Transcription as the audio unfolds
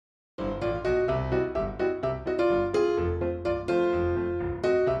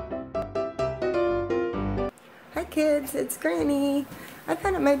kids, it's Granny. I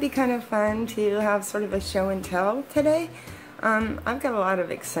thought it might be kind of fun to have sort of a show and tell today. I've got a lot of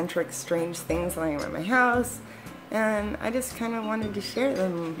eccentric, strange things lying around my house, and I just kind of wanted to share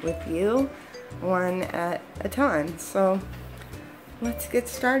them with you one at a time. So let's get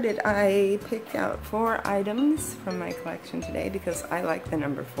started. I picked out 4 items from my collection today because I like the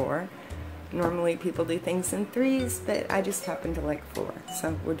number 4. Normally people do things in 3s, but I just happen to like 4,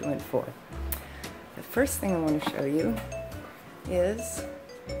 so we're doing 4. The first thing I want to show you is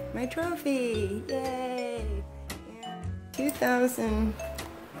my trophy. Yay!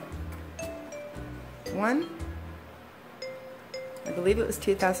 2001? I believe it was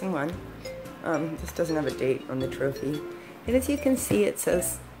 2001. This doesn't have a date on the trophy. And as you can see, it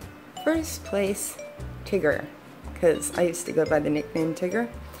says first place Tigger, because I used to go by the nickname Tigger.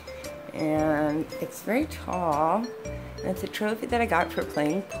 And it's very tall, and it's a trophy that I got for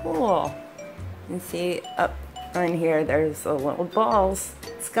playing pool. You can see up on here there's the little balls.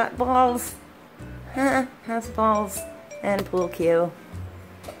 It's got balls, has balls, and a pool cue,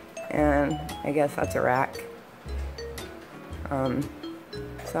 and I guess that's a rack.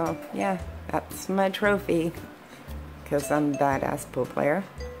 So yeah, that's my trophy, because I'm a badass pool player.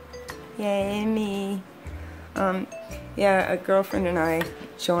 Yay me. Yeah, a girlfriend and I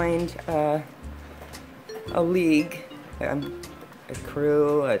joined a league, a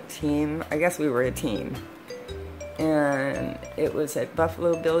crew, a team. I guess we were a team. And it was at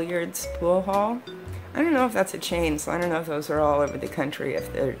Buffalo Billiards Pool Hall. I don't know if that's a chain, so I don't know if those are all over the country,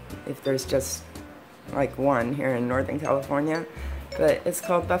 if there's just like one here in Northern California. But it's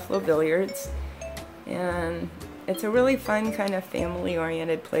called Buffalo Billiards. And it's a really fun kind of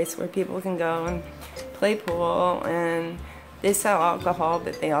family-oriented place where people can go and play pool, and they sell alcohol,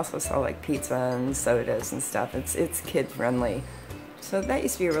 but they also sell like pizza and sodas and stuff. It's kid-friendly. So that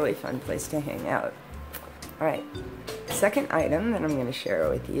used to be a really fun place to hang out. Alright, second item that I'm going to share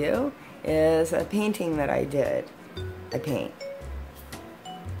with you is a painting that I did. I paint.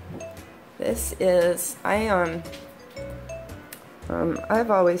 This is, I've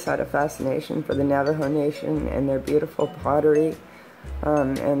always had a fascination for the Navajo Nation and their beautiful pottery,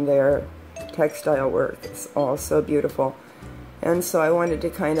 and their textile work. It's all so beautiful. And so I wanted to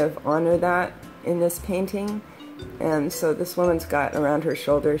kind of honor that in this painting. And so this woman's got around her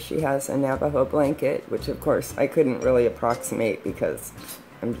shoulder, she has a Navajo blanket, which of course I couldn't really approximate because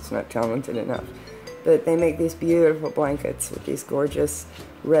I'm just not talented enough. But they make these beautiful blankets with these gorgeous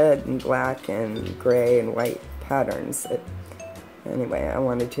red and black and gray and white patterns. Anyway, I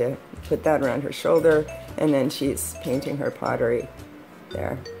wanted to put that around her shoulder, and then she's painting her pottery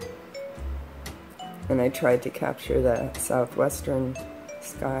there. And I tried to capture the southwestern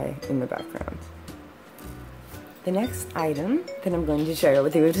sky in the background. The next item that I'm going to share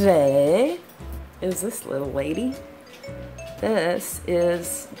with you today is this little lady. This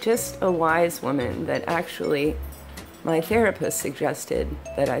is just a wise woman that actually my therapist suggested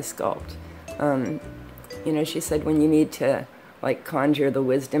that I sculpt. You know, she said when you need to like conjure the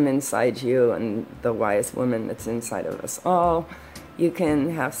wisdom inside you and the wise woman that's inside of us all, you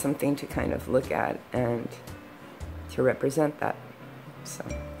can have something to kind of look at and to represent that. So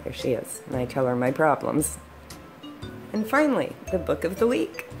there she is, and I tell her my problems. And finally, the book of the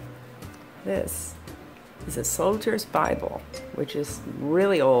week. This is a soldier's Bible, which is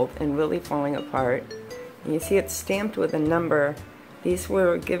really old and really falling apart. And you see it's stamped with a number. These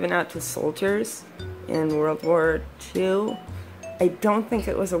were given out to soldiers in World War II. I don't think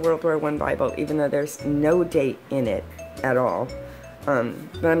it was a World War I Bible, even though there's no date in it at all.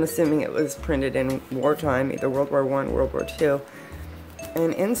 But I'm assuming it was printed in wartime, either World War I or World War II.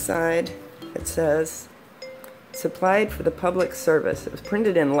 And inside it says, supplied for the public service. It was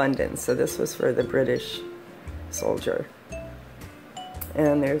printed in London, so this was for the British soldier.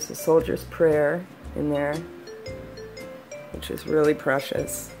 And there's a soldier's prayer in there, which is really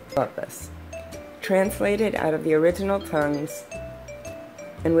precious. Love this. Translated out of the original tongues,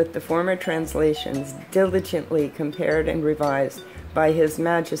 and with the former translations diligently compared and revised by His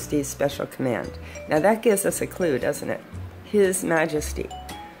Majesty's special command. Now that gives us a clue, doesn't it? His Majesty.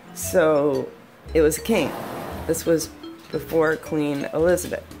 So it was a king. This was before Queen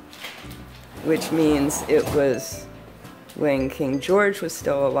Elizabeth, which means it was when King George was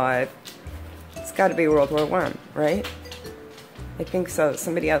still alive. It's got to be World War I, right? I think so.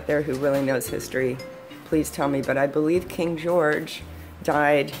 Somebody out there who really knows history, please tell me. But I believe King George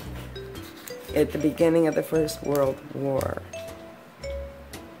died at the beginning of the First World War.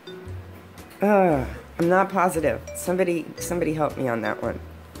 I'm not positive. Somebody help me on that one.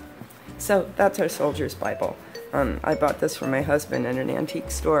 So that's our soldier's Bible. I bought this for my husband at an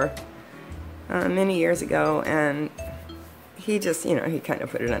antique store. many years ago, and he just, you know, he kind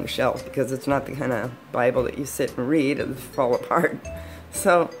of put it on a shelf because it's not the kind of Bible that you sit and read and fall apart.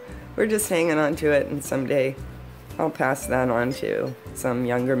 So we're just hanging on to it, and someday I'll pass that on to some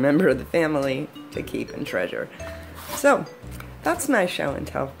younger member of the family to keep and treasure. So that's my show and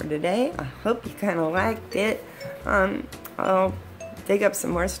tell for today. I hope you kind of liked it. I'll dig up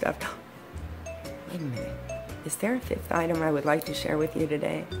some more stuff. Wait a minute. Is there a fifth item I would like to share with you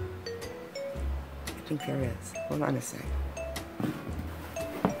today? I think there is. Hold on a sec.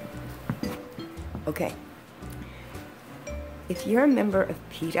 Okay. If you're a member of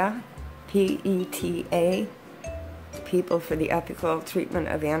PETA, P-E-T-A, People for the Ethical Treatment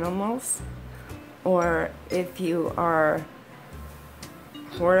of Animals, or if you are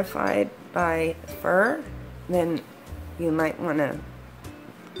horrified by fur, then you might want to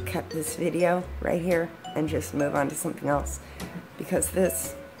cut this video right here and just move on to something else, because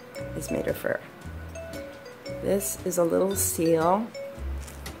this is made of fur. This is a little seal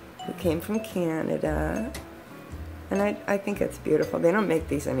who came from Canada, and I think it's beautiful. They don't make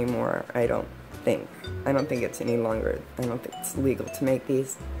these anymore, I don't think. I don't think it's any longer. I don't think it's legal to make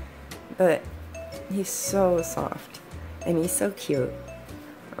these. But he's so soft, and he's so cute.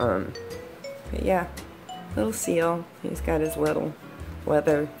 But yeah, little seal. He's got his little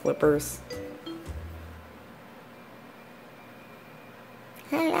leather flippers.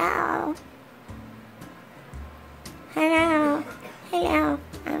 Hello. Hello. Hello.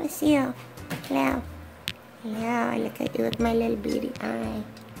 I'm a seal. Hello. Hello. I look at you with my little beady eye.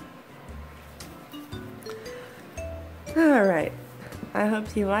 Alright. I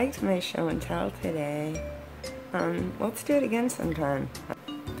hope you liked my show and tell today. Let's do it again sometime.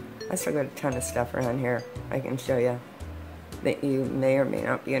 I still got a ton of stuff around here I can show you that you may or may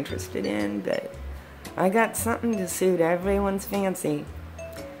not be interested in, but I got something to suit everyone's fancy.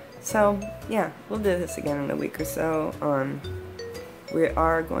 So, yeah, we'll do this again in a week or so. We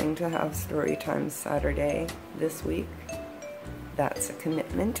are going to have story time Saturday this week. That's a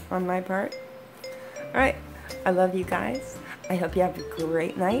commitment on my part. Alright, I love you guys. I hope you have a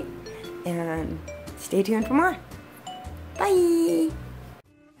great night, and stay tuned for more. Bye!